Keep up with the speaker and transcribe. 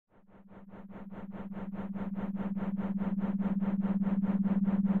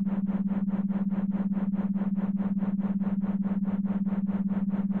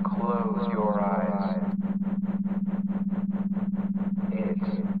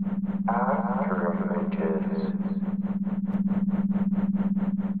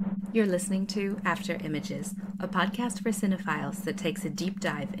You're listening to After Images, a podcast for cinephiles that takes a deep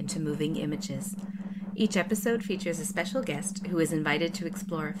dive into moving images. Each episode features a special guest who is invited to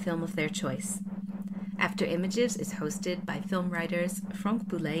explore a film of their choice. After Images is hosted by film writers Frank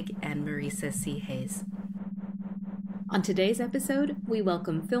Bouleg and Marisa C. Hayes. On today's episode, we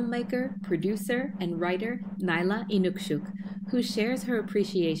welcome filmmaker, producer, and writer Nyla Innuksuk, who shares her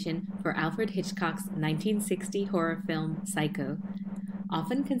appreciation for Alfred Hitchcock's 1960 horror film Psycho.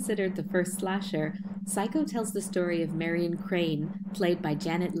 Often considered the first slasher, Psycho tells the story of Marion Crane, played by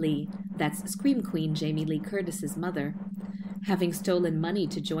Janet Leigh, that's Scream Queen Jamie Lee Curtis's mother. Having stolen money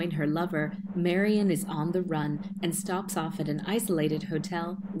to join her lover, Marion is on the run and stops off at an isolated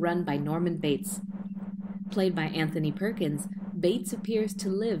hotel run by Norman Bates. Played by Anthony Perkins, Bates appears to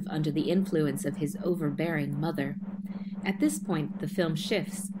live under the influence of his overbearing mother. At this point, the film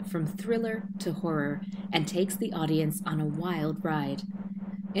shifts from thriller to horror and takes the audience on a wild ride.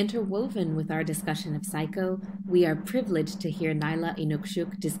 Interwoven with our discussion of Psycho, we are privileged to hear Nyla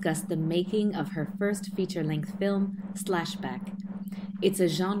Innuksuk discuss the making of her first feature-length film, Slashback. It's a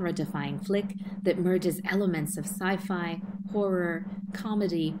genre-defying flick that merges elements of sci-fi, horror,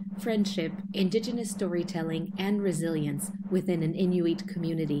 comedy, friendship, indigenous storytelling, and resilience within an Inuit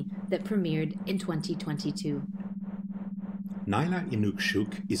community that premiered in 2022. Nyla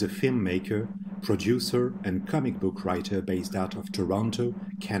Innuksuk is a filmmaker, producer, and comic book writer based out of Toronto,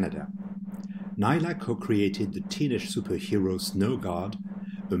 Canada. Nyla co-created the teenage superhero Snow God,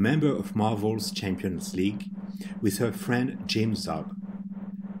 a member of Marvel's Champions League, with her friend Jim Zub.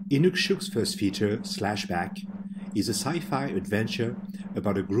 Innuksuk's first feature, Slashback, is a sci-fi adventure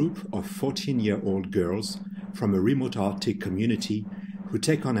about a group of 14-year-old girls from a remote Arctic community who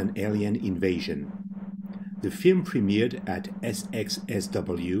take on an alien invasion. The film premiered at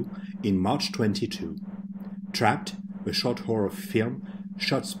SXSW in March 22. Trapped, a short horror film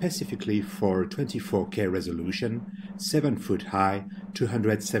shot specifically for 24K resolution, 7 foot high,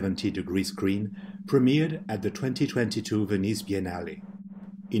 270-degree screen, premiered at the 2022 Venice Biennale.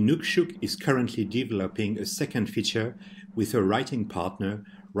 Innuksuk is currently developing a second feature with her writing partner,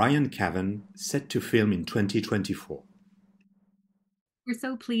 Ryan Cavan, set to film in 2024. We're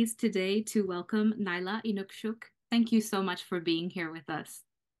so pleased today to welcome Nyla Innuksuk. Thank you so much for being here with us.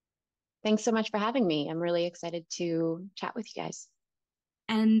 Thanks so much for having me. I'm really excited to chat with you guys.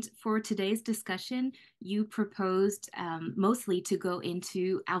 And for today's discussion, you proposed mostly to go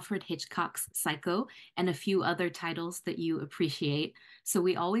into Alfred Hitchcock's Psycho and a few other titles that you appreciate. So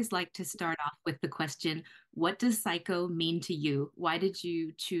we always like to start off with the question, what does Psycho mean to you? Why did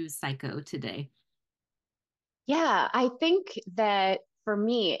you choose Psycho today? Yeah, I think that for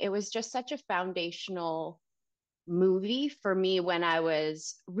me, it was just such a foundational movie for me when I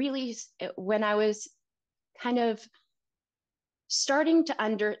was kind of starting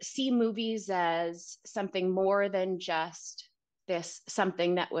to see movies as something more than just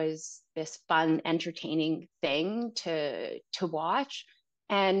something that was this fun, entertaining thing to watch.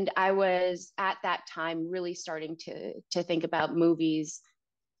 And I was at that time really starting to think about movies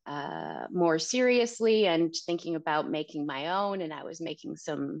more seriously and thinking about making my own. And I was making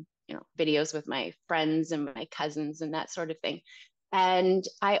some, videos with my friends and my cousins and that sort of thing. And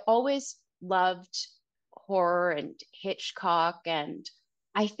I always loved horror and Hitchcock. And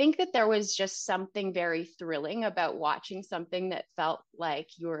I think that there was just something very thrilling about watching something that felt like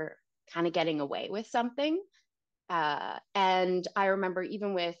you were kind of getting away with something. And I remember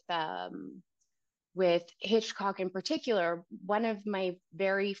even with Hitchcock in particular, one of my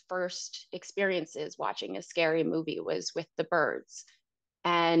very first experiences watching a scary movie was with The Birds.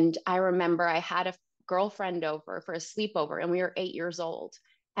 And I remember I had a girlfriend over for a sleepover and we were 8 years old.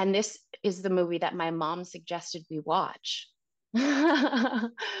 And this is the movie that my mom suggested we watch,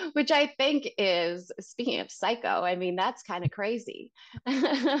 which I think is, speaking of Psycho, I mean, that's kind of crazy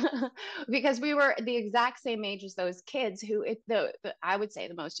because we were the exact same age as those kids who I would say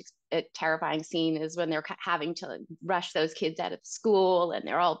the most terrifying scene is when they're having to rush those kids out of school and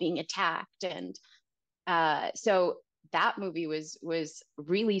they're all being attacked. And so that movie was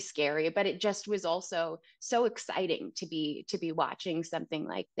really scary, but it just was also so exciting to be watching something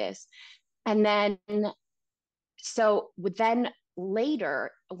like this. And then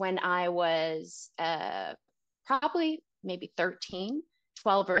later, when I was probably maybe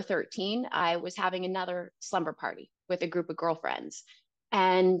 12 or 13, I was having another slumber party with a group of girlfriends.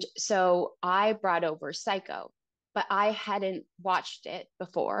 And so I brought over Psycho, but I hadn't watched it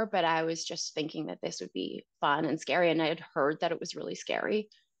before, but I was just thinking that this would be fun and scary. And I had heard that it was really scary.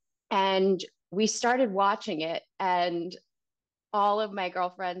 And we started watching it, and all of my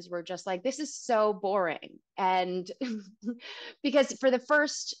girlfriends were just like, this is so boring. And because for the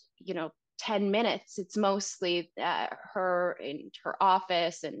first 10 minutes. It's mostly her in her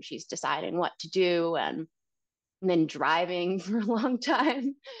office, and she's deciding what to do, and then driving for a long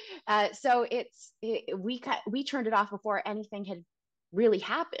time. So we turned it off before anything had really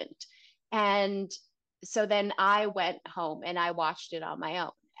happened. And so then I went home and I watched it on my own.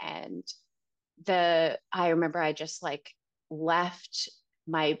 And I remember I just like left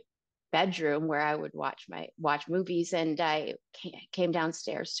my bedroom where I would watch movies, and I came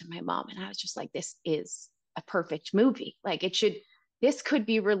downstairs to my mom, and I was just like, this is a perfect movie. Like this could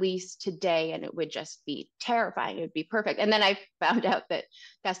be released today and it would just be terrifying. It would be perfect. And then I found out that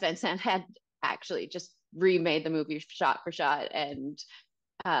Gus Van Sant had actually just remade the movie shot for shot. And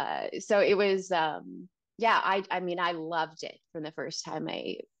so it was, I mean, I loved it from the first time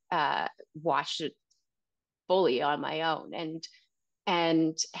I watched it fully on my own, and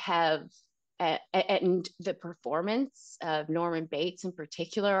the performance of Norman Bates in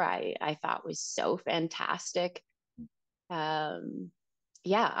particular, I thought was so fantastic. I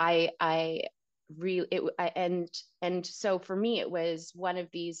really and so for me it was one of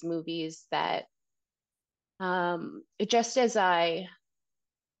these movies that just as I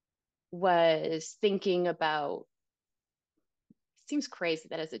was thinking about, it seems crazy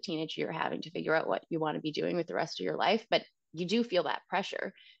that as a teenager you're having to figure out what you want to be doing with the rest of your life, but you do feel that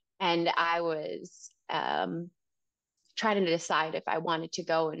pressure. And I was trying to decide if I wanted to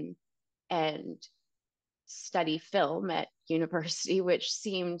go and study film at university, which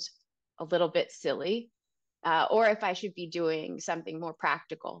seemed a little bit silly, or if I should be doing something more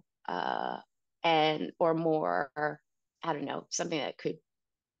practical, or more, I don't know, something that could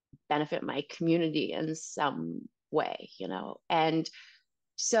benefit my community in some way, And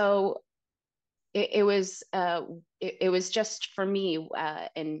so it was just for me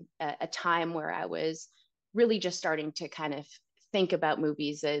in a time where I was really just starting to kind of think about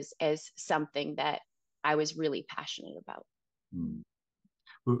movies as something that I was really passionate about. Mm.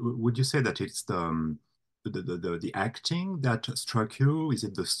 Would you say that it's the acting that struck you? Is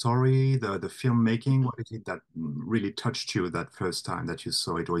it the story, the filmmaking? What is it that really touched you that first time that you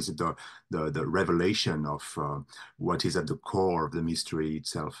saw it? Or is it the revelation of what is at the core of the mystery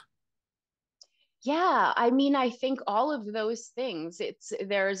itself? Yeah, I mean, I think all of those things.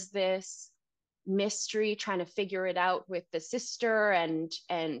 There's this mystery trying to figure it out with the sister, and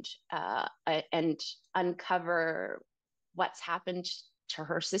uncover what's happened to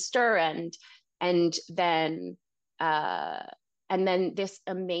her sister, and then uh and then this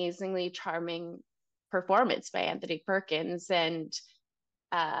amazingly charming performance by Anthony Perkins. And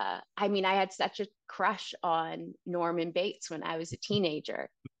I mean, I had such a crush on Norman Bates when I was a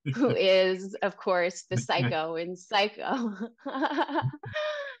teenager, who is, of course, the psycho in Psycho.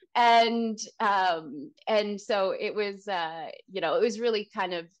 And so it was, it was really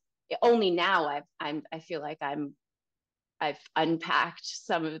kind of only now I feel like I've unpacked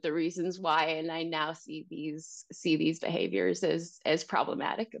some of the reasons why, and I now see these behaviors as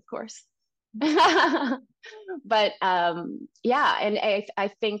problematic, of course. But yeah, and I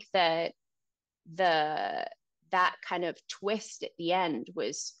think that that kind of twist at the end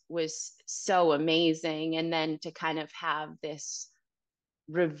was so amazing, and then to kind of have this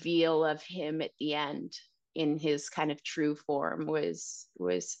reveal of him at the end in his kind of true form was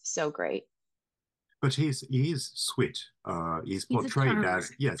so great. But he is sweet. He's portrayed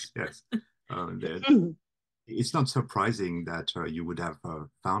as yes, yes. It's not surprising that you would have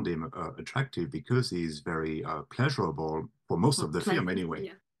found him attractive because he's very pleasurable for most of the film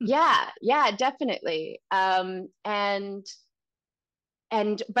anyway. Yeah, definitely. But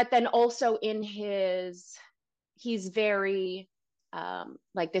then also he's very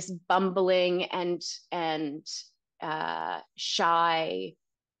like this bumbling and shy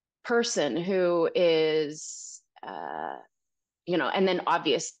person who is and then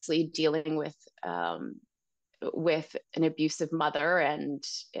obviously dealing with an abusive mother, and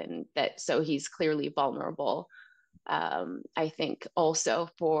that, so he's clearly vulnerable. I think also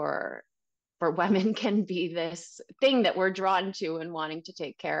for women can be this thing that we're drawn to and wanting to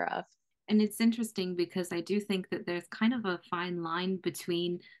take care of. And it's interesting because I do think that there's kind of a fine line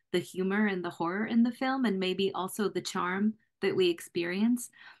between the humor and the horror in the film, and maybe also the charm that we experience.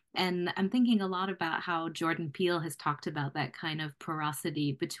 And I'm thinking a lot about how Jordan Peele has talked about that kind of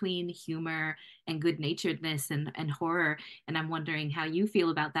porosity between humor and good-naturedness and horror. And I'm wondering how you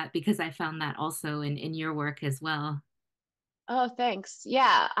feel about that, because I found that also in your work as well. Oh, thanks.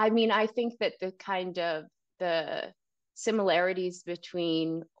 Yeah, I mean, I think that the similarities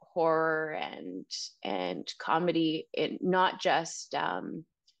between horror and comedy, not just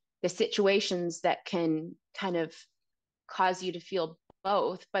the situations that can kind of cause you to feel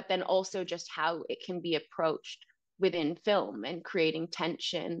both, but then also just how it can be approached within film and creating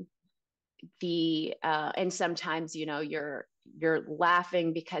tension. And sometimes, you're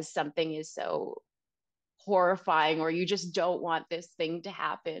laughing because something is so horrifying, or you just don't want this thing to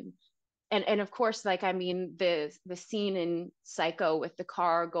happen. And of course, like, I mean, the scene in Psycho with the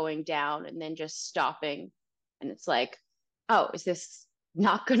car going down and then just stopping, and it's like, oh, is this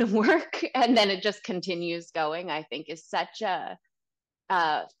not going to work? And then it just continues going, I think is such a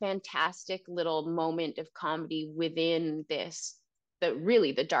fantastic little moment of comedy within this, the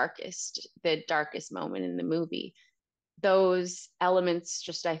darkest moment in the movie. Those elements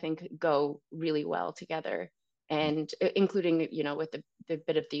just, I think, go really well together, and including, with the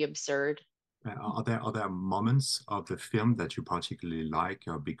bit of the absurd. Are there moments of the film that you particularly like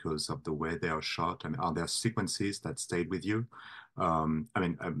because of the way they are shot? I mean, are there sequences that stayed with you?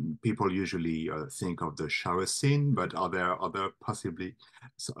 People usually think of the shower scene, but are there other possibly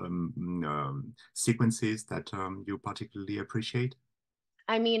sequences that you particularly appreciate?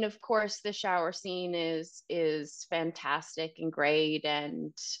 I mean, of course, the shower scene is fantastic and great,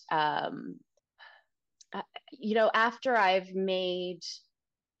 and um, after I've made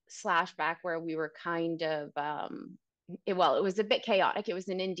Slashback, where we were kind of it was a bit chaotic. It was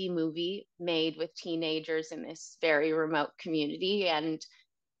an indie movie made with teenagers in this very remote community, and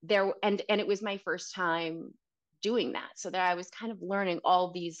it was my first time doing that, so that I was kind of learning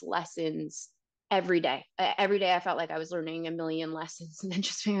all these lessons every day. Every day I felt like I was learning a million lessons, and then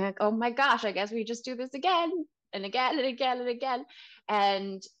just being like, oh my gosh, I guess we just do this again and again and again and again.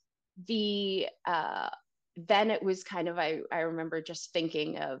 And the then it was kind of, I remember just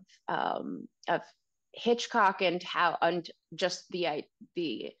thinking of Hitchcock and how, and just the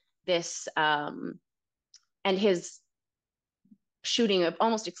this and his shooting of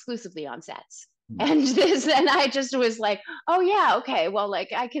almost exclusively on sets. And I just was like, oh yeah, okay, well,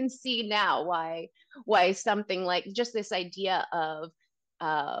 like, I can see now why something like just this idea of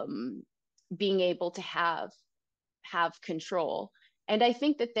um being able to have control. And I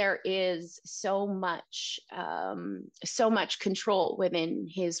think that there is so much control within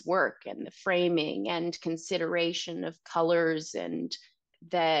his work, and the framing and consideration of colors, and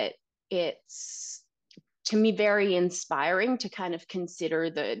that it's, to me, very inspiring to kind of consider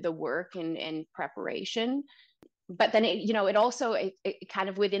the work and preparation. But then it also, it kind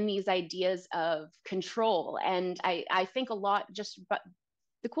of within these ideas of control. And I think a lot, just, but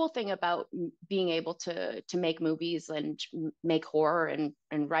the cool thing about being able to make movies and make horror and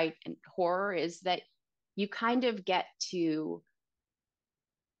write horror is that you kind of get to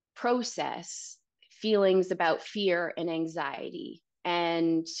process feelings about fear and anxiety,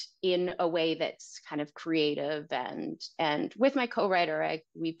 and in a way that's kind of creative. And with my co-writer,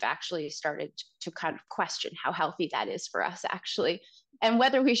 we've actually started to kind of question how healthy that is for us, actually, and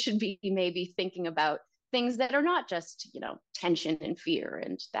whether we should be maybe thinking about things that are not just, tension and fear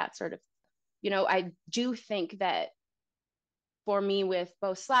and that sort of, I do think that for me, with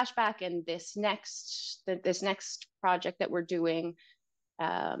both Slashback and this next project that we're doing,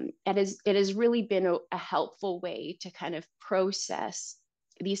 it has really been a helpful way to kind of process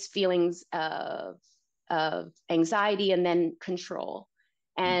these feelings of anxiety and then control.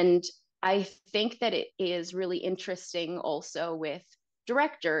 And I think that it is really interesting also with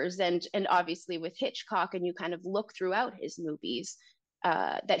directors, and obviously with Hitchcock, and you kind of look throughout his movies,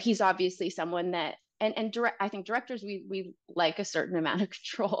 that he's obviously someone that, I think directors, we like a certain amount of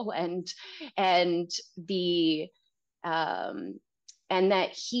control, and the and that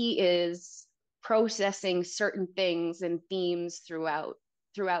he is processing certain things and themes throughout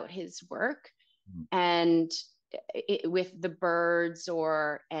his work. And with the birds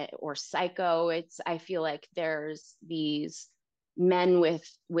or Psycho, I feel like there's these men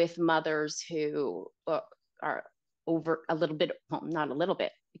with mothers who are over a little bit, well, not a little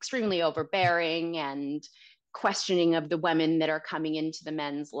bit, extremely overbearing, and questioning of the women that are coming into the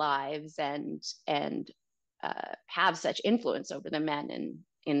men's lives, and have such influence over the men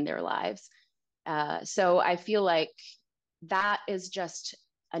in their lives. So I feel like that is just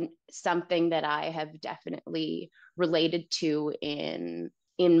something that I have definitely related to in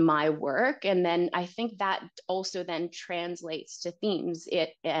my work. And then I think that also then translates to themes,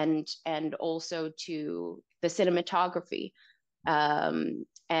 and also to the cinematography, and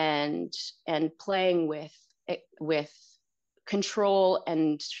playing with control,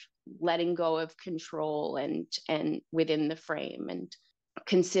 and letting go of control, and within the frame, and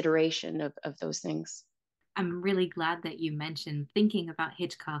consideration of those things. I'm really glad that you mentioned thinking about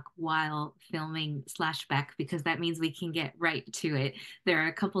Hitchcock while filming Slashback, because that means we can get right to it. There are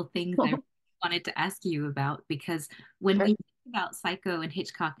a couple things I wanted to ask you about, because when we Sure. think about Psycho and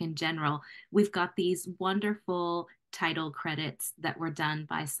Hitchcock in general, we've got these wonderful title credits that were done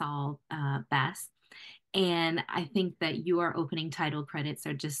by Saul Bass. And I think that your opening title credits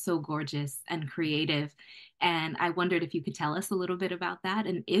are just so gorgeous and creative. And I wondered if you could tell us a little bit about that,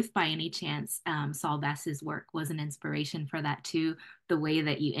 and if by any chance Saul Bass's work was an inspiration for that too, the way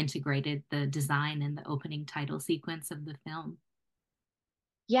that you integrated the design and the opening title sequence of the film.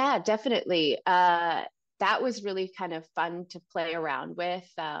 Yeah, definitely. That was really kind of fun to play around with.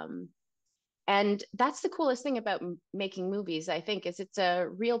 And that's the coolest thing about making movies, I think, is it's a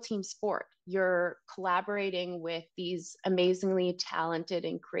real team sport. You're collaborating with these amazingly talented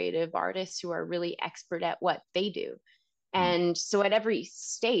and creative artists who are really expert at what they do. And so at every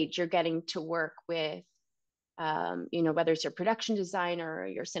stage, you're getting to work with, whether it's your production designer or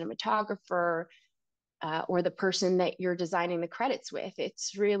your cinematographer, or the person that you're designing the credits with.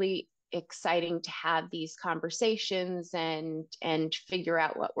 It's really exciting to have these conversations and figure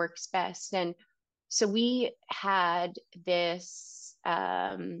out what works best. And so we had this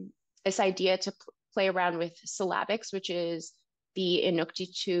idea to play around with syllabics, which is the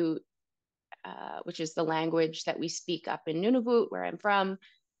Inuktitut, which is the language that we speak up in Nunavut, where I'm from,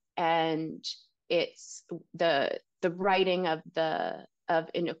 and it's the writing of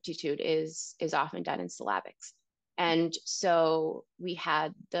Inuktitut is often done in syllabics. And so we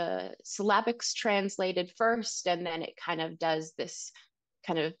had the syllabics translated first, and then it kind of does this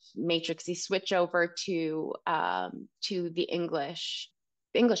kind of matrixy switch over to the English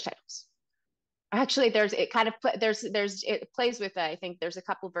titles. Actually, it plays with, I think there's a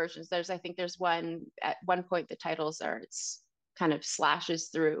couple versions. There's one at one point the titles are, it's kind of slashes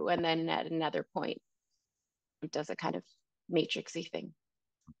through, and then at another point it does a kind of matrixy thing.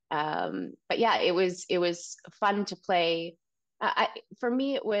 But yeah, it was fun to play. For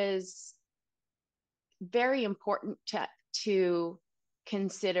me, it was very important to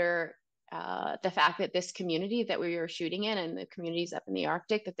consider the fact that this community that we were shooting in, and the communities up in the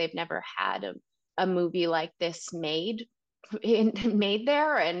Arctic, that they've never had a movie like this made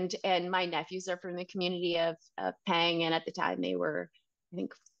there. And my nephews are from the community of Pang, and at the time they were, I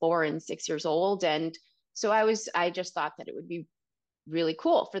think, 4 and 6 years old. And so I just thought that it would be really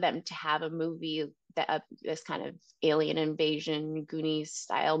cool for them to have a movie that this kind of alien invasion Goonies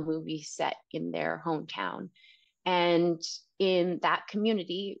style movie set in their hometown. And in that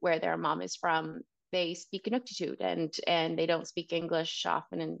community where their mom is from, they speak Inuktitut, and they don't speak English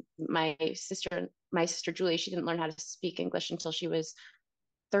often. And my sister Julie, she didn't learn how to speak English until she was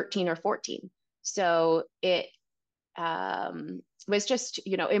 13 or 14. So it was just,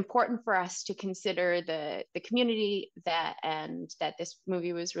 important for us to consider the community, that this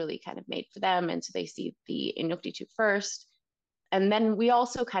movie was really kind of made for them. And so they see the Inuktitut first. And then we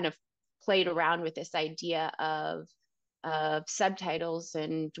also kind of played around with this idea of subtitles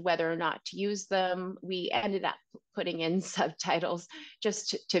and whether or not to use them. We ended up putting in subtitles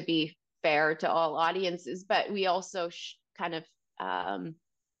just to be fair to all audiences, but we also kind of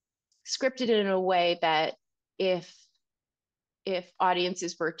scripted it in a way that if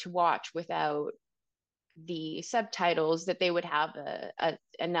audiences were to watch without the subtitles, that they would have a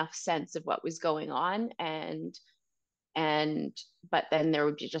enough sense of what was going on. But then there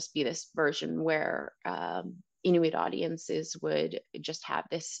would just be this version where Inuit audiences would just have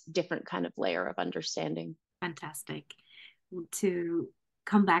this different kind of layer of understanding. Fantastic. To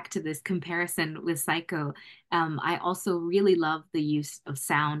come back to this comparison with Psycho, I also really love the use of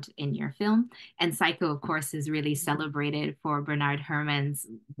sound in your film. And Psycho, of course, is really celebrated for Bernard Herrmann's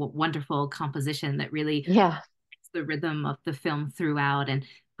wonderful composition that really Yeah. the rhythm of the film throughout and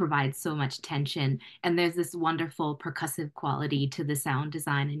provides so much tension. And there's this wonderful percussive quality to the sound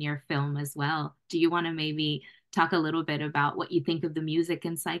design in your film as well. Do you want to maybe talk a little bit about what you think of the music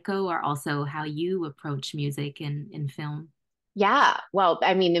in Psycho, or also how you approach music in film? Yeah, well,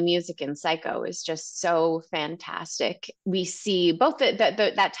 I mean, the music in Psycho is just so fantastic. We see both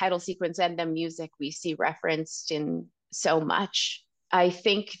that title sequence and the music we see referenced in so much. I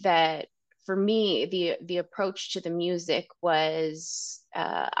think that for me, the approach to the music was,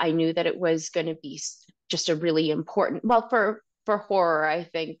 I knew that it was going to be just a really important. Well, for horror, I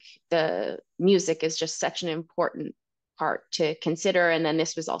think the music is just such an important part to consider. And then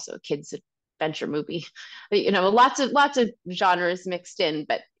this was also a kids' adventure movie, lots of genres mixed in,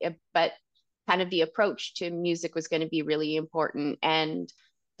 but kind of the approach to music was going to be really important. And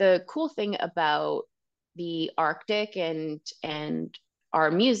the cool thing about the Arctic and our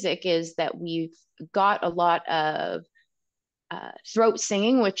music is that we've got a lot of throat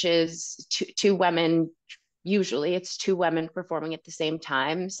singing, which is two women usually it's two women performing at the same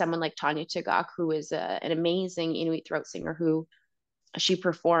time. Someone like Tanya Tagaq, who is an amazing Inuit throat singer who she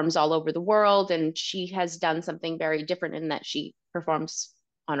performs all over the world, and she has done something very different in that she performs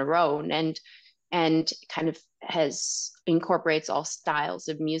on her own and kind of has incorporates all styles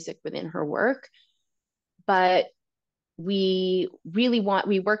of music within her work. But we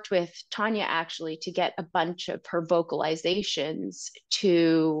worked with Tanya actually to get a bunch of her vocalizations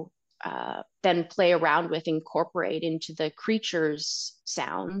to then play around with, incorporate into the creatures'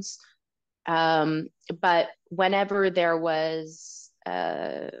 sounds. But whenever there was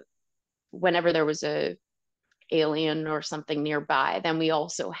a alien or something nearby, then we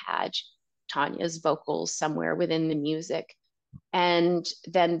also had Tanya's vocals somewhere within the music. And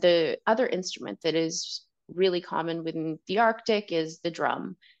then the other instrument that is really common within the Arctic is the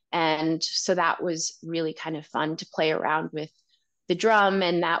drum. And so that was really kind of fun to play around with the drum.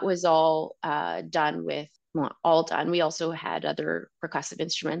 And that was all done with, well, all done. We also had other percussive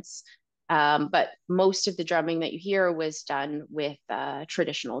instruments. But most of the drumming that you hear was done with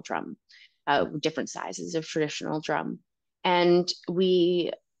traditional drum, different sizes of traditional drum. And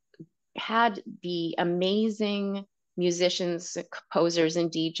we had the amazing musicians, composers, and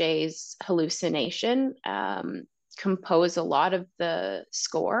DJs Hallucination compose a lot of the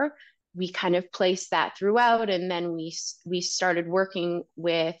score. We kind of placed that throughout, and then we started working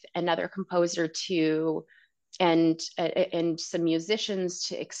with another composer to and some musicians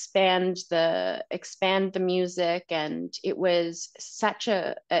to expand the music, and it was such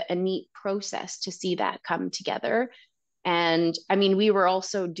a neat process to see that come together. And I mean, we were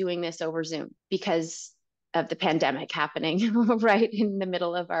also doing this over Zoom because of the pandemic happening right in the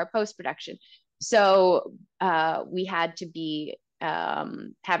middle of our post-production. So we had to be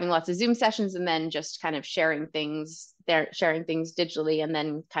having lots of Zoom sessions and then just kind of sharing things digitally, and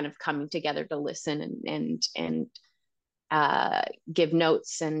then kind of coming together to listen and give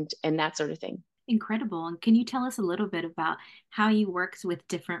notes and that sort of thing. Incredible. And can you tell us a little bit about how you worked with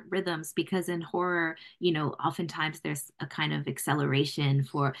different rhythms? Because in horror, oftentimes there's a kind of acceleration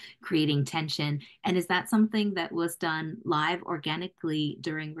for creating tension. And is that something that was done live organically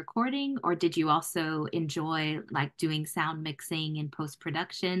during recording? Or did you also enjoy like doing sound mixing in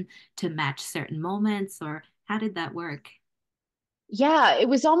post-production to match certain moments? Or how did that work? Yeah, it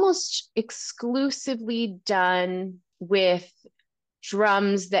was almost exclusively done with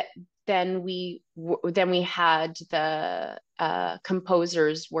drums that then we had the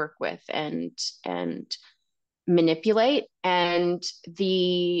composers work with and manipulate, and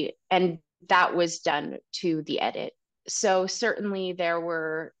that was done to the edit. So certainly there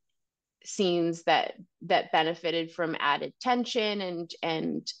were scenes that benefited from added tension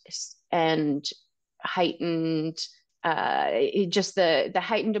and heightened just the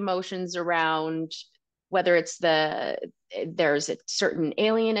heightened emotions around whether it's there's a certain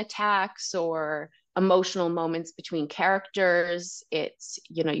alien attacks or emotional moments between characters. It's,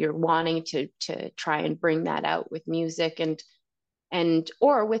 you're wanting to try and bring that out with music and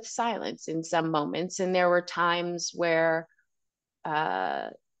or with silence in some moments. And there were times where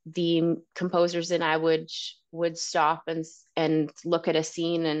the composers and I would stop and look at a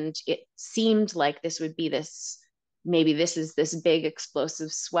scene, and it seemed like this would be maybe this is this big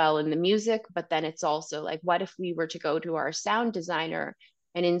explosive swell in the music, but then it's also like, what if we were to go to our sound designer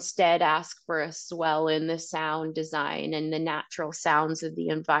and instead ask for a swell in the sound design and the natural sounds of the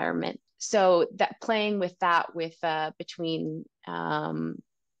environment? So that playing with that between all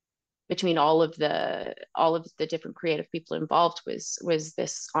of the different creative people involved was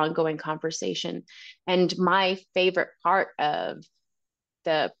this ongoing conversation. And my favorite part of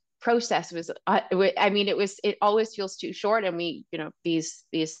the process was, it always feels too short, and these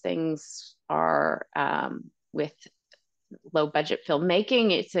things are with low budget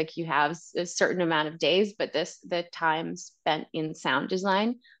filmmaking, it's like you have a certain amount of days, but the time spent in sound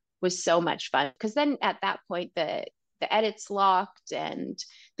design was so much fun, because then at that point the edit's locked and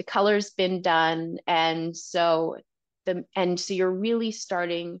the color's been done, and so you're really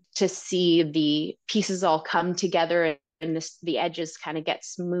starting to see the pieces all come together, and the edges kind of get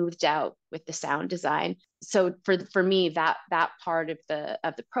smoothed out with the sound design. So for me, that part of the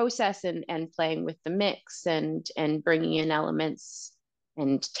process and playing with the mix and bringing in elements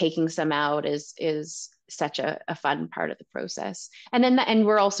and taking some out is such a fun part of the process. And then and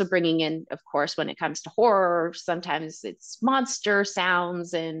we're also bringing in, of course, when it comes to horror, sometimes it's monster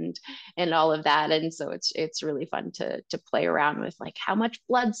sounds and all of that. And so it's really fun to play around with, like, how much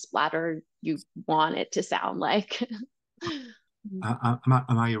blood splatter you want it to sound like. Am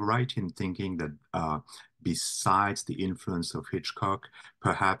I right in thinking that besides the influence of Hitchcock,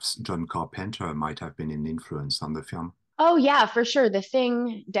 perhaps John Carpenter might have been an influence on the film? Oh yeah, for sure. The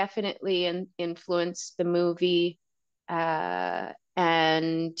Thing definitely influenced the movie,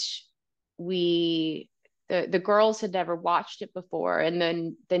 and we the girls had never watched it before, and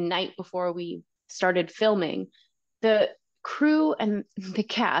then the night before we started filming, the crew and the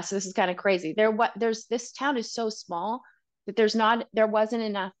cast. This is kind of crazy. There's this town is so small that there wasn't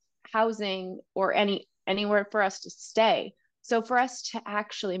enough housing or anywhere for us to stay. So for us to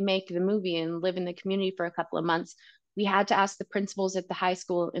actually make the movie and live in the community for a couple of months, we had to ask the principals at the high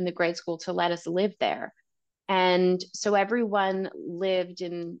school and the grade school to let us live there. And so everyone lived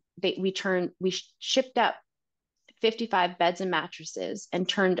in, we shipped up 55 beds and mattresses and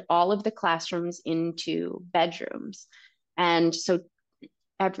turned all of the classrooms into bedrooms. And so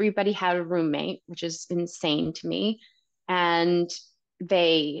everybody had a roommate, which is insane to me. And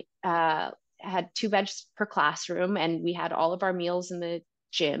they had 2 beds per classroom, and we had all of our meals in the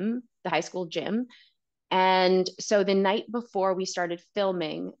gym, the high school gym. And so the night before we started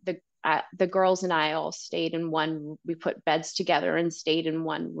filming, the girls and I all stayed in one. We put beds together and stayed in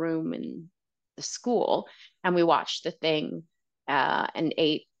one room in the school, and we watched The Thing and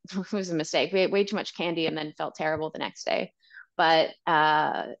ate. It was a mistake. We ate way too much candy and then felt terrible the next day. But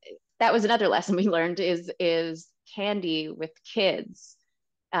that was another lesson we learned: is candy with kids.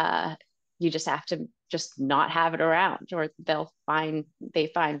 You just have to just not have it around, or they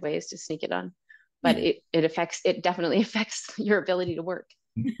find ways to sneak it on. But it definitely affects your ability to work.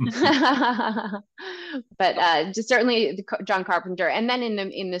 But just certainly John Carpenter, and then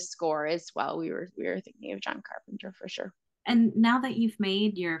in the score as well, we were thinking of John Carpenter for sure. And now that you've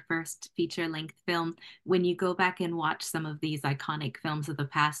made your first feature-length film, when you go back and watch some of these iconic films of the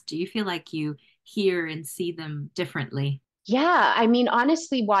past, do you feel like you hear and see them differently? Yeah, I mean,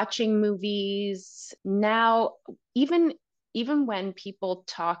 honestly, watching movies now, even when people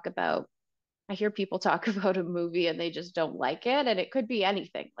talk about, I hear people talk about a movie and they just don't like it, and it could be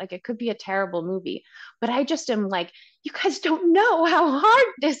anything. Like it could be a terrible movie, but I just am like, you guys don't know how hard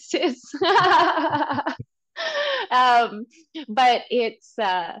this is. um, but it's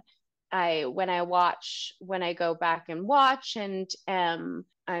when I go back and watch, and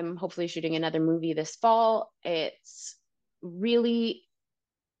I'm hopefully shooting another movie this fall. It's really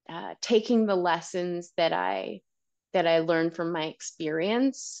taking the lessons that I learned from my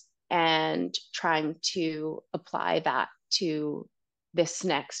experience and trying to apply that to this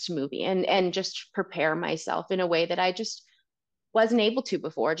next movie, and just prepare myself in a way that I just wasn't able to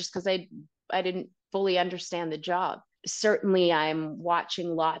before, just because I didn't fully understand the job. Certainly I'm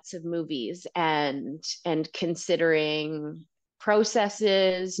watching lots of movies and considering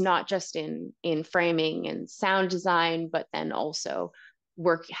processes, not just in framing and sound design, but then also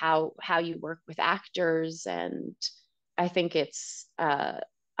how you work with actors. And I think it's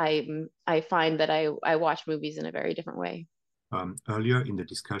I find that I watch movies in a very different way. Earlier in the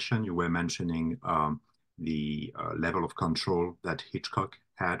discussion, you were mentioning the level of control that Hitchcock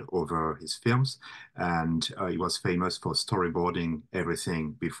had over his films, and he was famous for storyboarding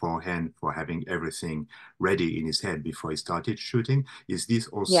everything beforehand, for having everything ready in his head before he started shooting. Is this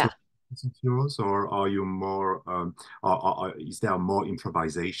also Yeah. of yours, or are you more, is there more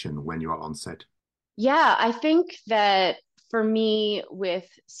improvisation when you are on set? Yeah, I think that for me with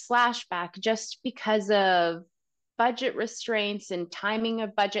Slashback, just because of budget restraints and timing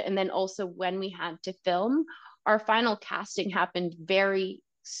of budget, and then also when we had to film, our final casting happened very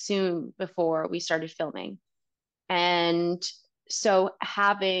soon before we started filming. And so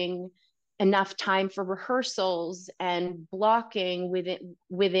having enough time for rehearsals and blocking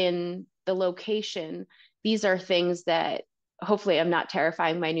within the location, these are things that hopefully I'm not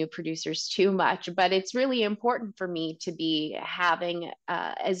terrifying my new producers too much, but it's really important for me to be having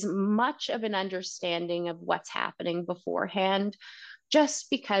as much of an understanding of what's happening beforehand, just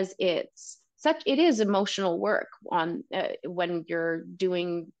because it is emotional work on when you're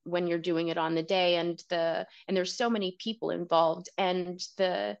doing it on the day, and there's so many people involved, and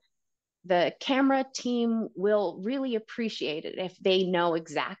the camera team will really appreciate it if they know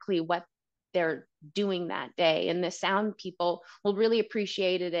exactly what they're doing that day, and the sound people will really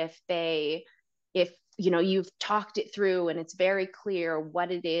appreciate it if you've talked it through and it's very clear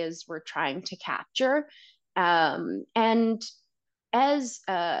what it is we're trying to capture. And as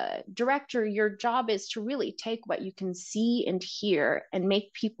a director, your job is to really take what you can see and hear and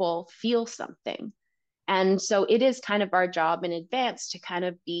make people feel something. And so it is kind of our job in advance to kind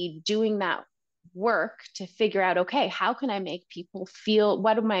of be doing that work to figure out, okay, how can I make people feel?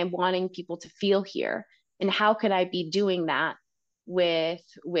 What am I wanting people to feel here? And how could I be doing that with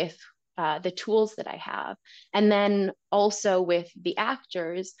the tools that I have. And then also with the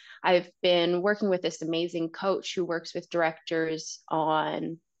actors, I've been working with this amazing coach who works with directors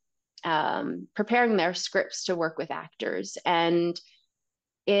on preparing their scripts to work with actors. And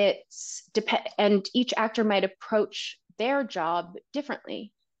and each actor might approach their job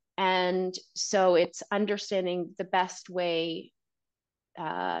differently. And so it's understanding the best way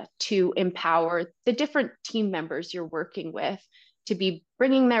to empower the different team members you're working with to be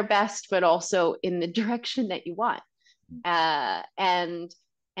bringing their best, but also in the direction that you want. And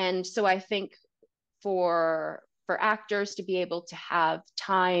so I think for actors to be able to have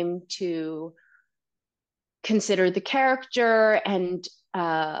time to consider the character, and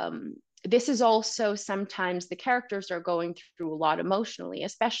this is also sometimes the characters are going through a lot emotionally,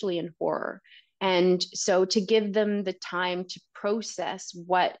 especially in horror. And so to give them the time to process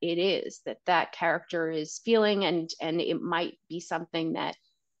what it is that character is feeling, and it might be something that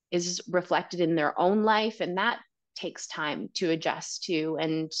is reflected in their own life, and that takes time to adjust to,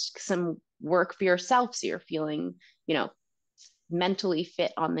 and some work for yourself so you're feeling, mentally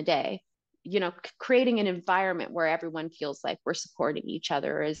fit on the day. Creating an environment where everyone feels like we're supporting each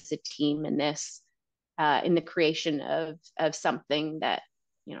other as a team in this, in the creation of something that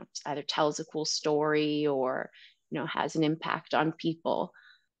either tells a cool story or has an impact on people.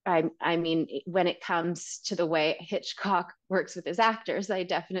 I mean, when it comes to the way Hitchcock works with his actors, I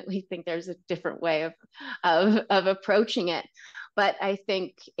definitely think there's a different way of approaching it. But I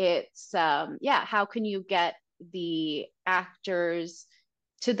think it's how can you get the actors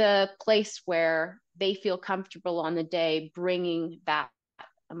to the place where they feel comfortable on the day, bringing that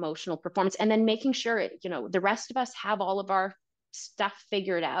emotional performance, and then making sure the rest of us have all of our stuff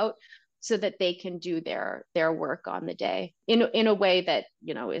figured out so that they can do their work on the day in a way that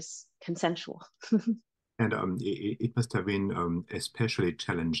is consensual. And it must have been especially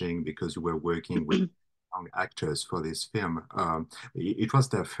challenging because you were working with young actors for this film. It was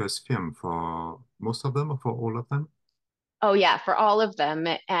their first film for most of them, or for all of them? Oh yeah, for all of them.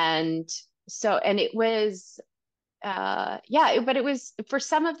 And it was but it was, for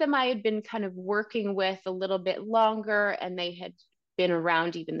some of them I had been kind of working with a little bit longer, and they had been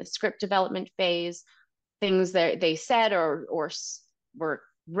around even the script development phase. Things that they said or were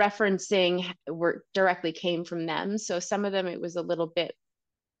referencing directly came from them. So some of them it was a little bit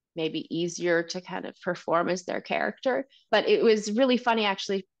maybe easier to kind of perform as their character. But it was really funny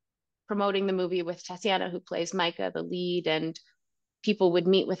actually promoting the movie with Tatiana, who plays Micah, the lead, and people would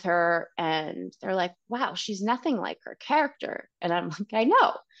meet with her and they're like, wow, she's nothing like her character. And I'm like, I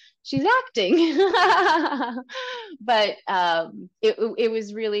know, she's acting. But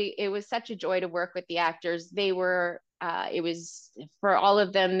it was such a joy to work with the actors. They were, it was for all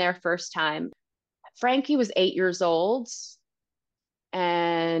of them their first time. Frankie was 8 years old.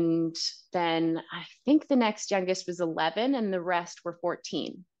 And then I think the next youngest was 11 and the rest were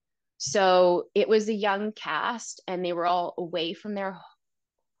 14. So it was a young cast, and they were all away from their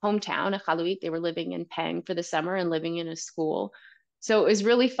hometown of Qaluit. They were living in Peng for the summer and living in a school. So it was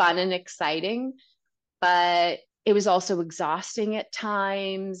really fun and exciting, but it was also exhausting at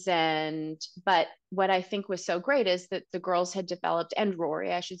times. But what I think was so great is that the girls had developed, and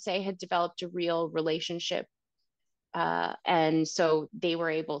Rory, I should say, had developed a real relationship. And so they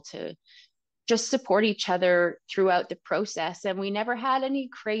were able to just support each other throughout the process. And we never had any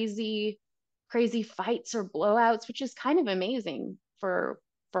crazy fights or blowouts, which is kind of amazing for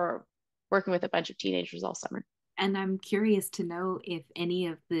working with a bunch of teenagers all summer. And I'm curious to know if any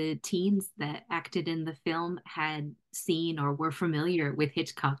of the teens that acted in the film had seen or were familiar with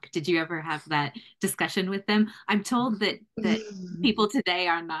Hitchcock. Did you ever have that discussion with them? I'm told that people today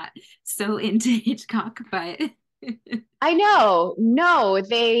are not so into Hitchcock, but I know. No,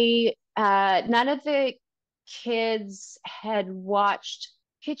 they none of the kids had watched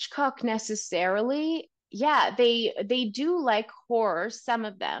Hitchcock necessarily. Yeah, they do like horror, some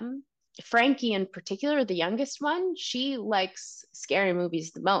of them. Frankie in particular, the youngest one, she likes scary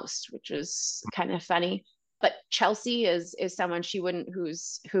movies the most, which is kind of funny. But Chelsea is someone who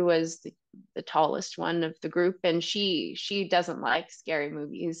was the tallest one of the group, and she doesn't like scary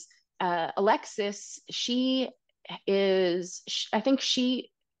movies. Alexis, I think she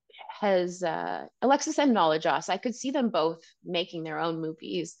has Alexis and Knowledge Us. I could see them both making their own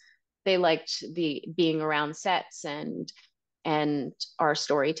movies. They liked the being around sets and are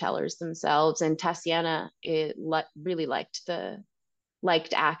storytellers themselves. And Tatiana really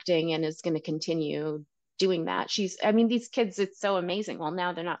liked acting and is going to continue doing that. These kids, it's so amazing. Well,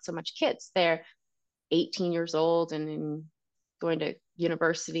 now they're not so much kids. They're 18 years old and going to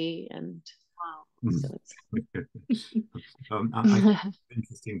university. And So I think it's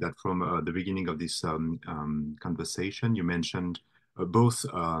interesting that from the beginning of this conversation, you mentioned both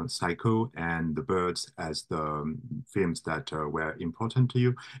Psycho and The Birds as the films that were important to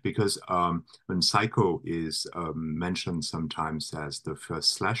you, because when Psycho is mentioned sometimes as the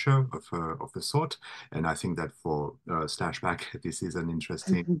first slasher of the sort, and I think that for Slashback, this is an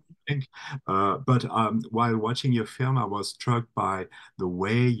interesting thing. But while watching your film, I was struck by the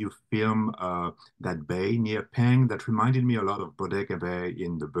way you film that bay near Peng that reminded me a lot of Bodega Bay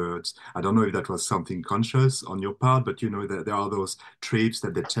in The Birds. I don't know if that was something conscious on your part, but you know that there are those trips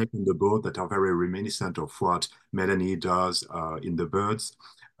that they take on the boat that are very reminiscent of what Melanie does in The Birds.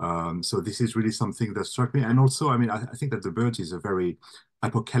 So this is really something that struck me. And also, I mean, I think that The Birds is a very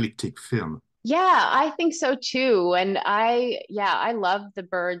apocalyptic film. yeah, I think so too. And I love the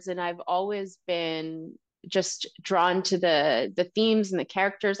birds, and I've always been just drawn to the themes and the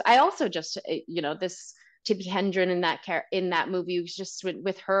characters. I also just, this Tippi Hedren in that movie was just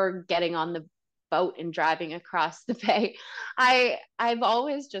with her getting on the boat and driving across the bay. I've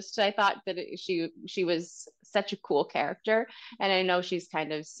always just I thought that she was such a cool character, and I know she's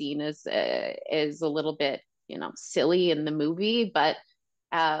kind of seen as a little bit, silly in the movie, but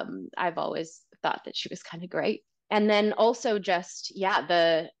I've always thought that she was kind of great. And then also just, yeah,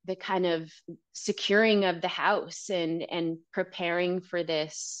 the kind of securing of the house and preparing for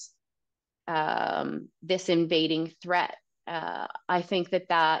this invading threat. I think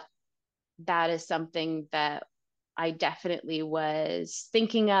that is something that I definitely was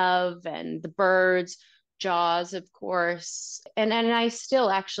thinking of, and the birds, Jaws, of course, and I still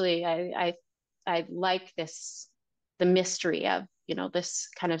actually I like the mystery of, this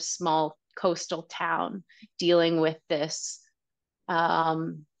kind of small coastal town dealing with this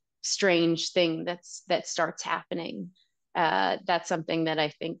strange thing that starts happening. That's something that I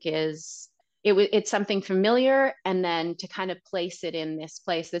think it's something familiar, and then to kind of place it in this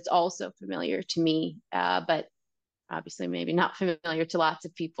place that's also familiar to me, but obviously maybe not familiar to lots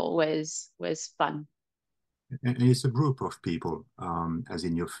of people, was fun. And it's a group of people, as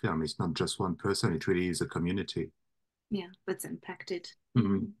in your film. It's not just one person, it really is a community. Yeah, that's impacted.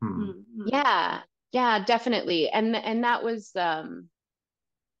 Yeah, yeah, definitely. And that was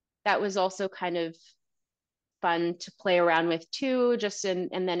also kind of fun to play around with too.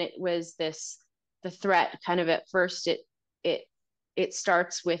 And then it was the threat kind of at first it it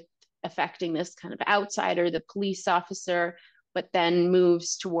starts with affecting this kind of outsider, the police officer, but then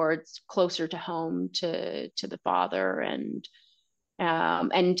moves towards closer to home to the father and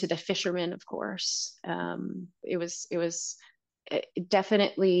to the fisherman, of course. It was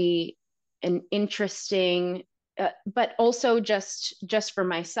definitely an interesting, but also just for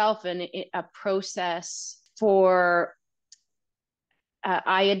myself, and a process for.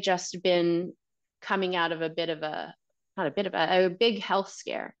 I had just been coming out of a bit of a not a bit of a big health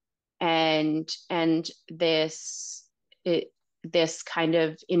scare, and this kind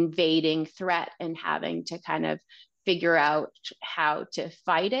of invading threat and having to kind of figure out how to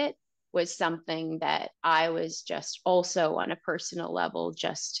fight it was something that I was just also on a personal level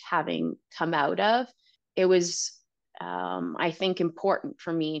just having come out of. It was, I think, important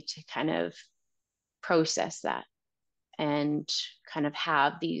for me to kind of process that and kind of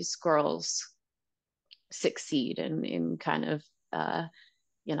have these girls succeed in kind of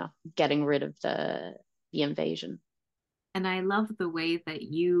getting rid of the invasion. And I love the way that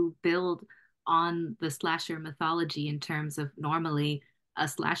you build on the slasher mythology in terms of normally a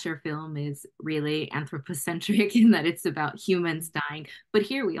slasher film is really anthropocentric in that it's about humans dying. But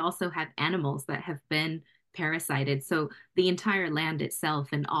here we also have animals that have been parasited. So the entire land itself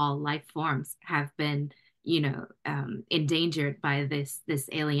and all life forms have been, endangered by this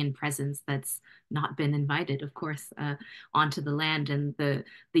alien presence that's not been invited, of course, onto the land. And the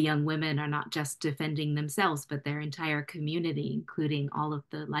young women are not just defending themselves, but their entire community, including all of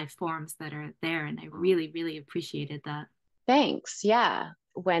the life forms that are there. And I really, really appreciated that. Thanks. Yeah.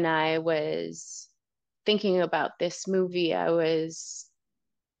 When I was thinking about this movie, I was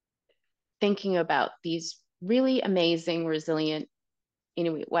thinking about these really amazing, resilient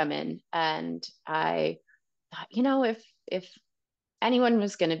Inuit women. And I thought, if anyone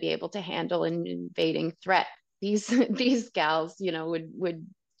was going to be able to handle an invading threat, these these gals, would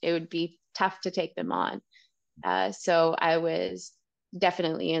it would be tough to take them on. So I was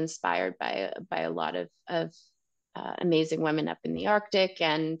definitely inspired by a lot of amazing women up in the Arctic,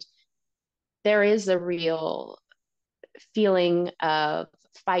 and there is a real feeling of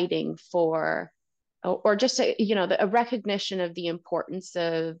fighting for, or just a recognition of the importance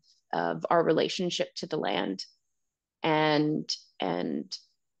of our relationship to the land, and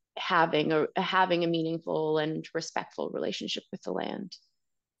having a meaningful and respectful relationship with the land,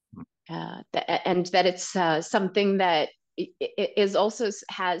 and that it's something that is also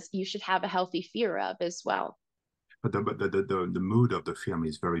has you should have a healthy fear of as well. But the mood of the film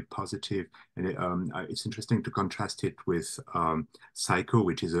is very positive, and it's interesting to contrast it with Psycho,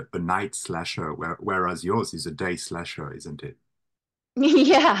 which is a night slasher, whereas yours is a day slasher, isn't it?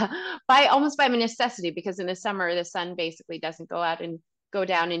 Yeah, by necessity, because in the summer the sun basically doesn't go out and go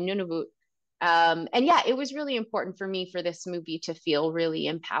down in Nunavut. And yeah, it was really important for me for this movie to feel really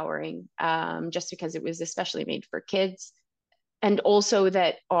empowering, just because it was especially made for kids, and also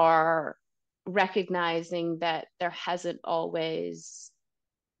that are recognizing that there hasn't always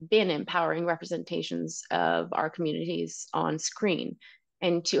been empowering representations of our communities on screen,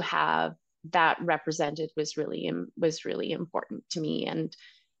 and to have that represented was really important to me,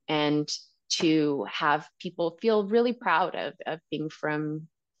 and to have people feel really proud of being from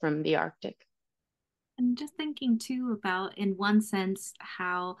the Arctic. And just thinking too about, in one sense,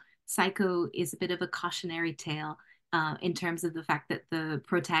 how Psycho is a bit of a cautionary tale, in terms of the fact that the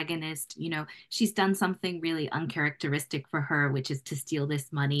protagonist, she's done something really uncharacteristic for her, which is to steal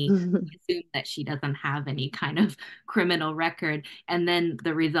this money, assume that she doesn't have any kind of criminal record. And then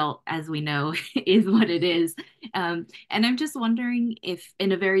the result, as we know, is what it is. And I'm just wondering if,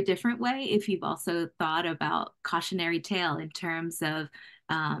 in a very different way, if you've also thought about cautionary tale in terms of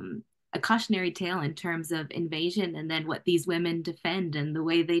a cautionary tale in terms of invasion, and then what these women defend and the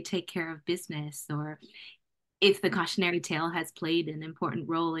way they take care of business, or if the cautionary tale has played an important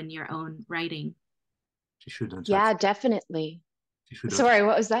role in your own writing. She shouldn't have. Yeah, definitely. She shouldn't. Sorry,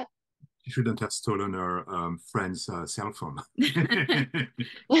 what was that? She shouldn't have stolen her friend's cell phone.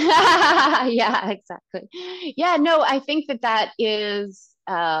 Yeah, exactly. Yeah, no, I think that is.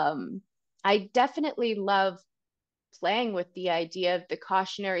 I definitely love playing with the idea of the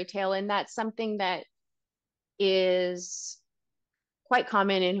cautionary tale, and that's something that is quite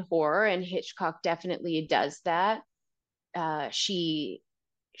common in horror, and Hitchcock definitely does that. She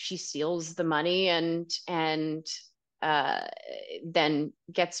steals the money and uh, then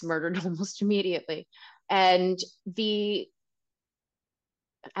gets murdered almost immediately. And the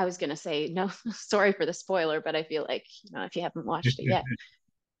I was gonna say no, sorry for the spoiler, but I feel like if you haven't watched it yet.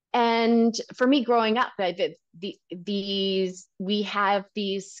 And for me, growing up, these we have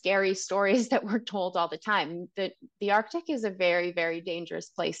these scary stories that we're told all the time. The Arctic is a very, very dangerous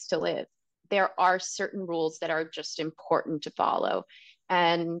place to live. There are certain rules that are just important to follow.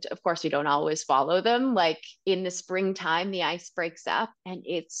 And of course, we don't always follow them. Like in the springtime, the ice breaks up, and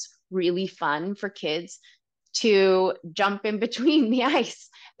it's really fun for kids to jump in between the ice,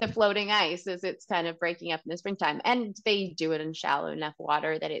 the floating ice, as it's kind of breaking up in the springtime. And they do it in shallow enough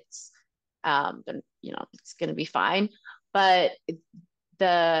water that it's, it's going to be fine. But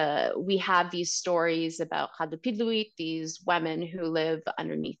we have these stories about Hadapidluit, these women who live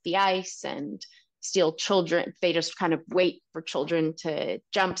underneath the ice and steal children. They just kind of wait for children to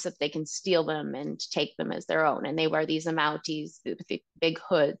jump so that they can steal them and take them as their own. And they wear these amautis with the big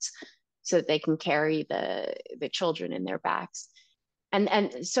hoods so that they can carry the children in their backs.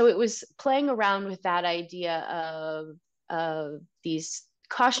 And so it was playing around with that idea of these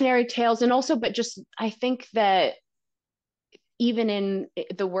cautionary tales, and also, but just I think that even in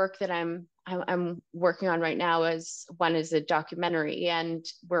the work that I'm working on right now, as one is a documentary, and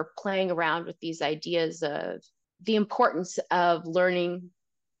we're playing around with these ideas of the importance of learning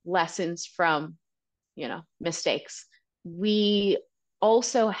lessons from mistakes. We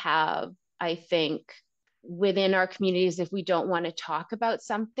also have, I think, within our communities, if we don't want to talk about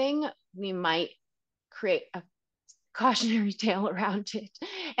something, we might create a cautionary tale around it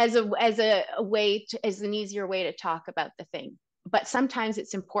as an easier way to talk about the thing. But sometimes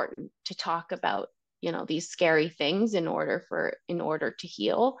it's important to talk about these scary things in order to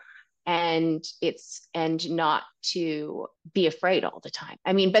heal, and not to be afraid all the time.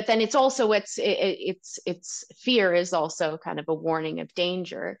 I mean, but then it's also it's fear is also kind of a warning of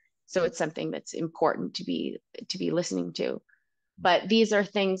danger, so it's something that's important to be listening to. But these are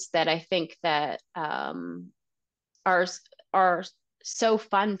things that I think that are so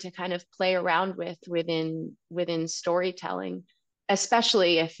fun to kind of play around with within storytelling,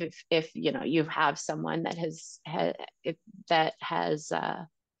 especially if you have someone that has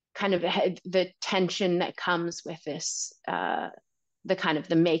kind of the tension that comes with this, the kind of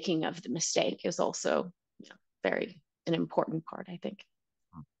the making of the mistake is also very an important part, I think.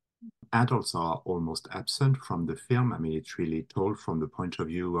 Adults are almost absent from the film. I mean, it's really told from the point of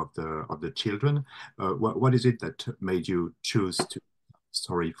view of the children. What is it that made you choose to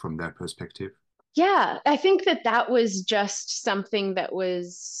story from their perspective? Yeah, I think that was just something that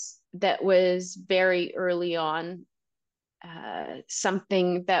was very early on,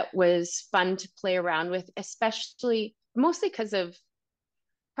 something that was fun to play around with, especially mostly because of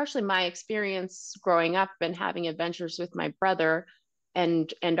partially my experience growing up and having adventures with my brother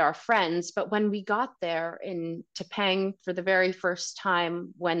and our friends. But when we got there in Topang for the very first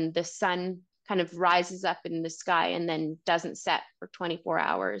time, when the sun kind of rises up in the sky and then doesn't set for 24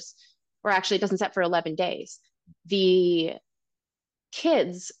 hours, or actually it doesn't set for 11 days, the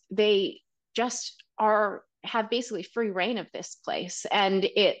kids, they just are have basically free reign of this place, and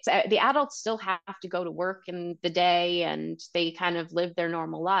it's the adults still have to go to work in the day and they kind of live their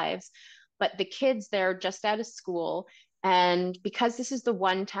normal lives, but the kids, they're just out of school, and because this is the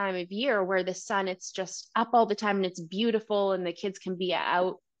one time of year where the sun, it's just up all the time and it's beautiful and the kids can be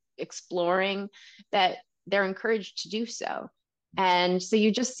out exploring, that they're encouraged to do so. And so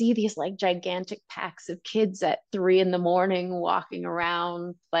you just see these like gigantic packs of kids at 3 in the morning walking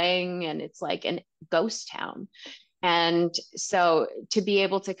around playing, and it's like a ghost town. And so to be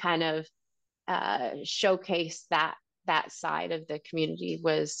able to kind of showcase that side of the community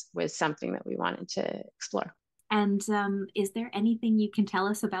was something that we wanted to explore. And is there anything you can tell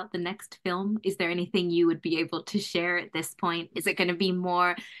us about the next film? Is there anything you would be able to share at this point? Is it going to be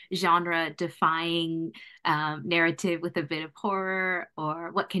more genre-defying narrative with a bit of horror,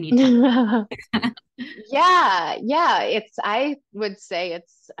 or what can you tell? Yeah, it's, I would say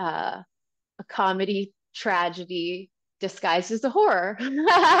it's a comedy tragedy disguised as a horror.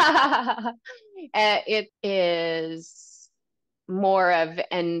 It is more of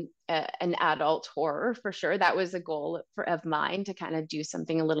an adult horror for sure. That was a goal of mine, to kind of do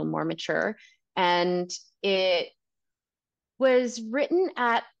something a little more mature. And it was written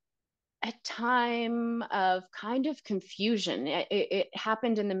at a time of kind of confusion. It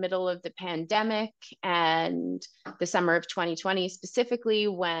happened in the middle of the pandemic and the summer of 2020, specifically,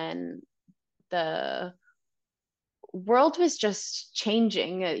 when the world was just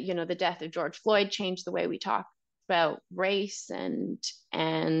changing. The death of George Floyd changed the way we talk about race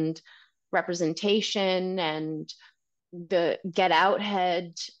and representation, and the Get Out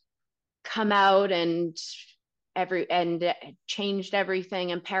had come out and changed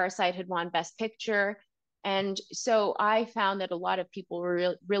everything, and Parasite had won Best Picture. And so I found that a lot of people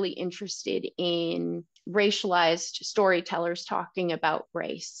were really interested in racialized storytellers talking about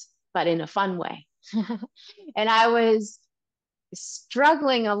race, but in a fun way. And I was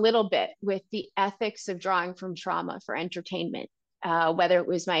struggling a little bit with the ethics of drawing from trauma for entertainment, whether it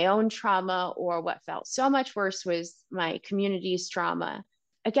was my own trauma or what felt so much worse was my community's trauma.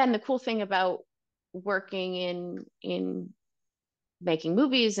 Again, the cool thing about working in making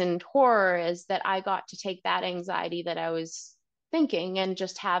movies and horror is that I got to take that anxiety that I was thinking and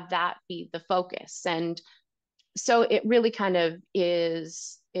just have that be the focus. And so it really kind of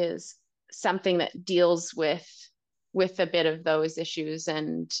is something that deals with a bit of those issues,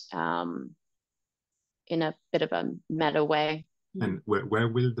 and in a bit of a meta way. And where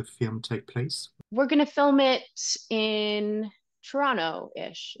will the film take place? We're going to film it in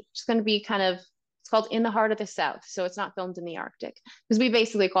Toronto-ish. It's going to be kind of, it's called In the Heart of the South. So it's not filmed in the Arctic, because we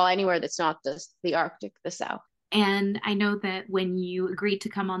basically call anywhere that's not the Arctic the South. And I know that when you agreed to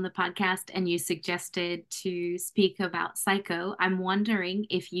come on the podcast and you suggested to speak about Psycho, I'm wondering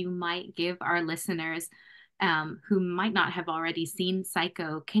if you might give our listeners who might not have already seen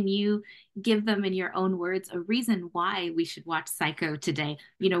Psycho, can you give them in your own words a reason why we should watch Psycho today?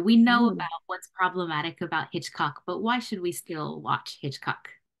 We know about what's problematic about Hitchcock, but why should we still watch Hitchcock?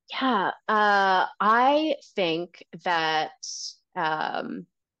 Yeah, I think that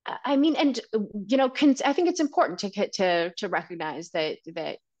I mean, and I think it's important to recognize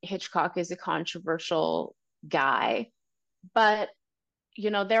that Hitchcock is a controversial guy, but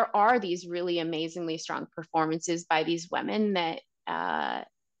there are these really amazingly strong performances by these women that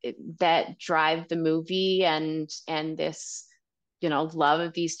drive the movie, and this love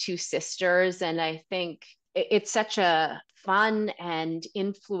of these two sisters. And I think it's such a fun and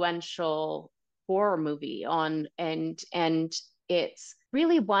influential horror movie and it's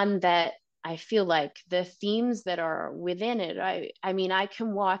really one that I feel like the themes that are within it, I mean, I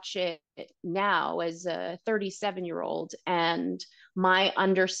can watch it now as a 37-year-old, and my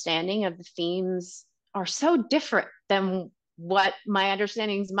understanding of the themes are so different than what my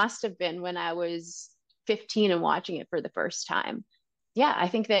understandings must have been when I was 15 and watching it for the first time. Yeah, I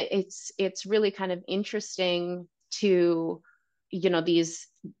think that it's really kind of interesting to, these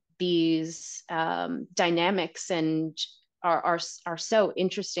dynamics, and are so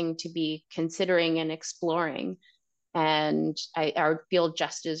interesting to be considering and exploring, and I feel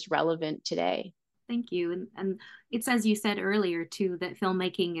just as relevant today. Thank you. And it's, as you said earlier, too, that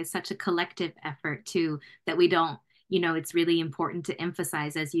filmmaking is such a collective effort, too, that we don't, it's really important to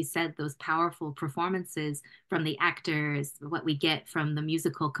emphasize, as you said, those powerful performances from the actors, what we get from the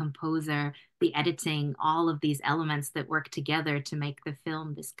musical composer, the editing, all of these elements that work together to make the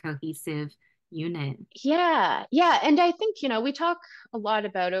film this cohesive unit. Yeah, yeah. And I think, we talk a lot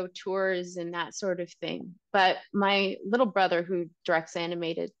about auteurs and that sort of thing. But my little brother, who directs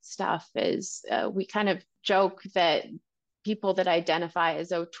animated stuff, we kind of joke that people that identify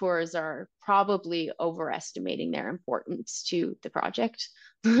as auteurs are probably overestimating their importance to the project,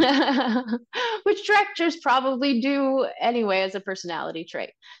 which directors probably do anyway as a personality trait.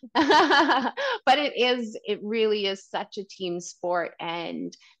 But it really is such a team sport,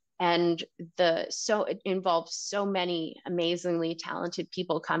 and it involves so many amazingly talented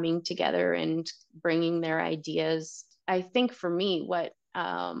people coming together and bringing their ideas. I think for me, what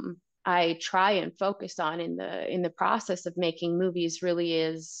I try and focus on in the process of making movies really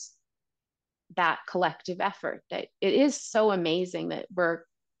is that collective effort. That it is so amazing that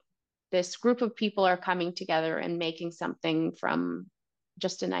this group of people are coming together and making something from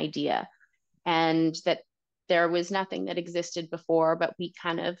just an idea, and that there was nothing that existed before, but we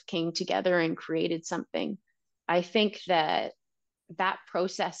kind of came together and created something. I think that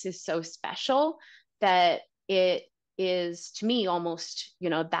process is so special that it is, to me, almost,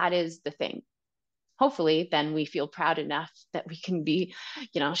 that is the thing. Hopefully, then we feel proud enough that we can be,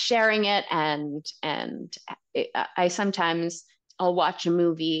 sharing it. And I sometimes I'll watch a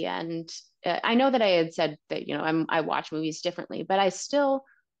movie, and I know that I had said that, I watch movies differently, but I still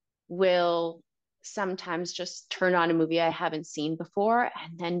will sometimes just turn on a movie I haven't seen before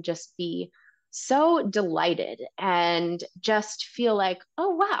and then just be so delighted and just feel like,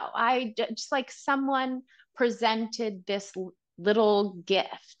 oh, wow, I just, like, someone presented this little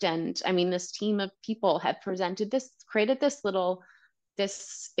gift. And I mean, this team of people have created this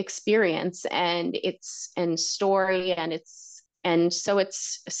experience and story, and so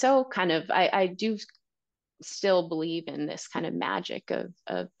it's so kind of, I do still believe in this kind of magic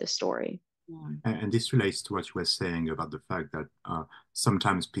of the story. And this relates to what you were saying about the fact that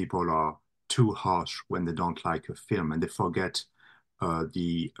sometimes people are too harsh when they don't like a film, and they forget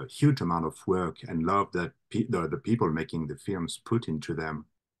the huge amount of work and love that the people making the films put into them.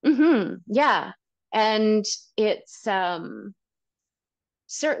 Mm-hmm. Yeah. And it's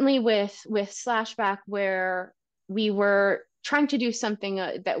certainly with Slashback, where we were trying to do something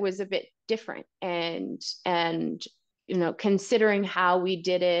that was a bit different, and considering how we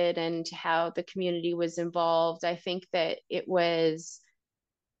did it and how the community was involved, I think that it was,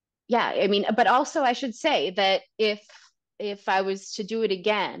 yeah, I mean, but also I should say that if I was to do it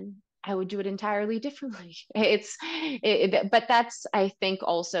again, I would do it entirely differently. But that's, I think,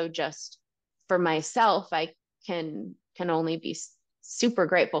 also just for myself, I can only be super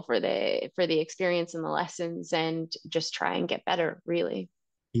grateful for the experience and the lessons, and just try and get better, really.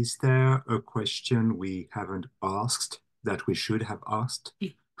 Is there a question we haven't asked that we should have asked?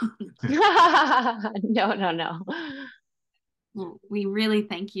 No. Well, we really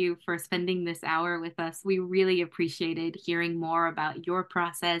thank you for spending this hour with us. We really appreciated hearing more about your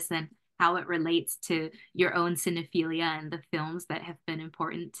process and how it relates to your own cinephilia and the films that have been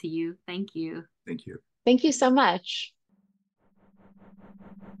important to you. Thank you. Thank you. Thank you so much.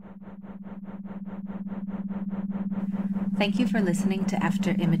 Thank you for listening to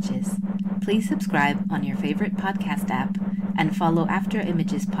After Images. Please subscribe on your favorite podcast app and follow After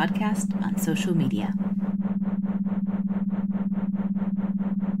Images podcast on social media.